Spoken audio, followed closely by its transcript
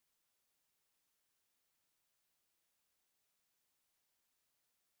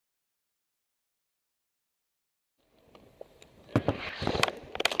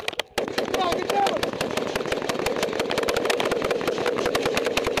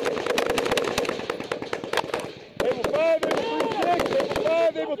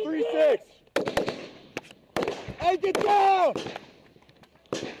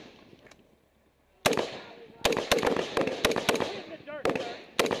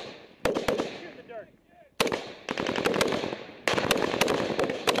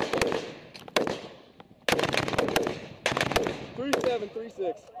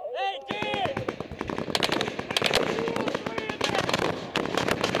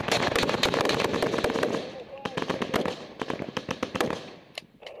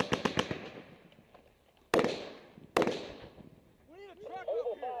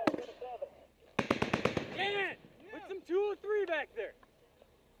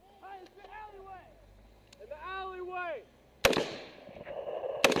alleyway.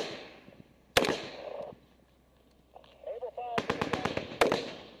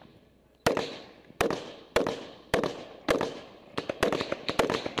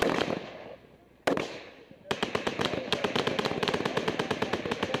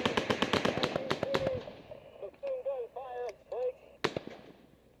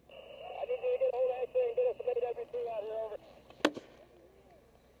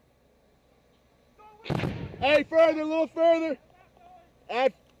 Hey, further, a little further.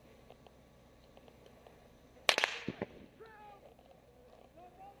 Add.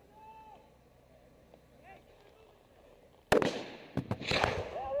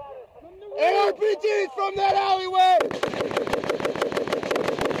 ARPGs from that alleyway.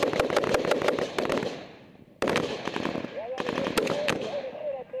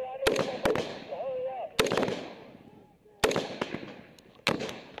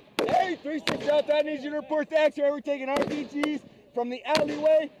 Hey, 3-6 Delta, I need you to report to X-ray. We're taking RPGs from the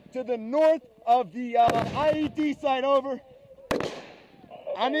alleyway to the north of the IED site, over.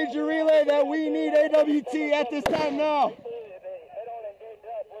 I need you to relay that we need AWT at this time now.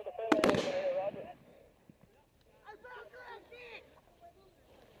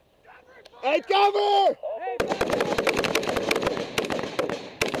 Hey, cover!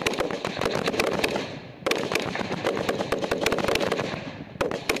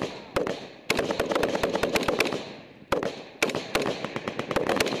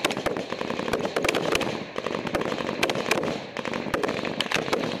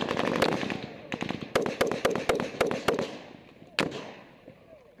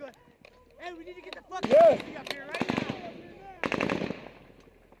 Hey, we need to get the fucking Yeah. up here right now.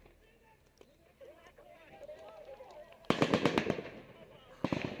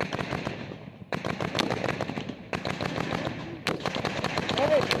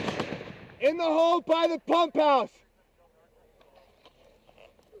 Hey, in the hole by the pump house.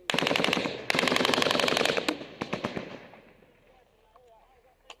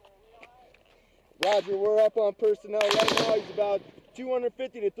 Roger, we're up on personnel right now. He's about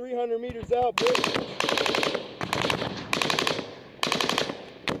 250 to 300 meters out, boys.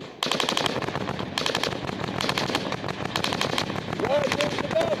 Roger, it's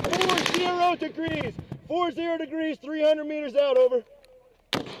about 40 degrees. 40 degrees, 300 meters out, over.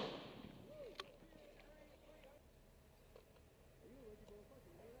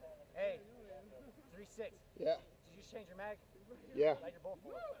 Hey, 3-6. Yeah. Did you just change your mag? Yeah. Light your bolt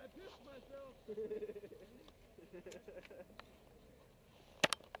for it. I pissed myself.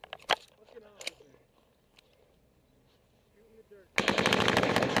 What's going on with me? Shooting the dirt.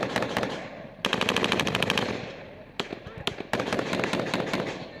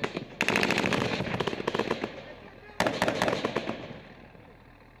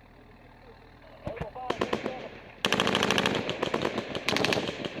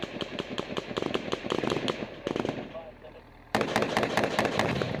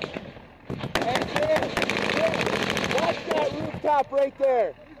 Stop right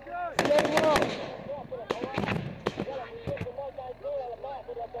there. Stay low.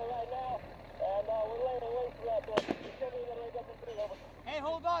 Hey,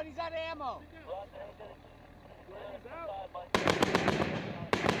 hold on, he's out of ammo.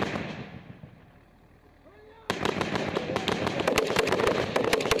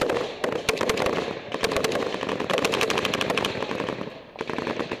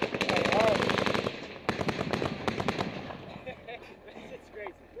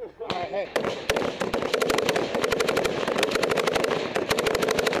 Hey.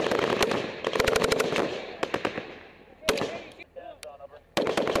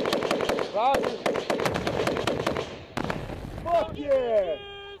 Roger. Fuck yeah.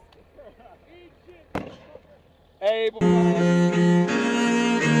 Hey, before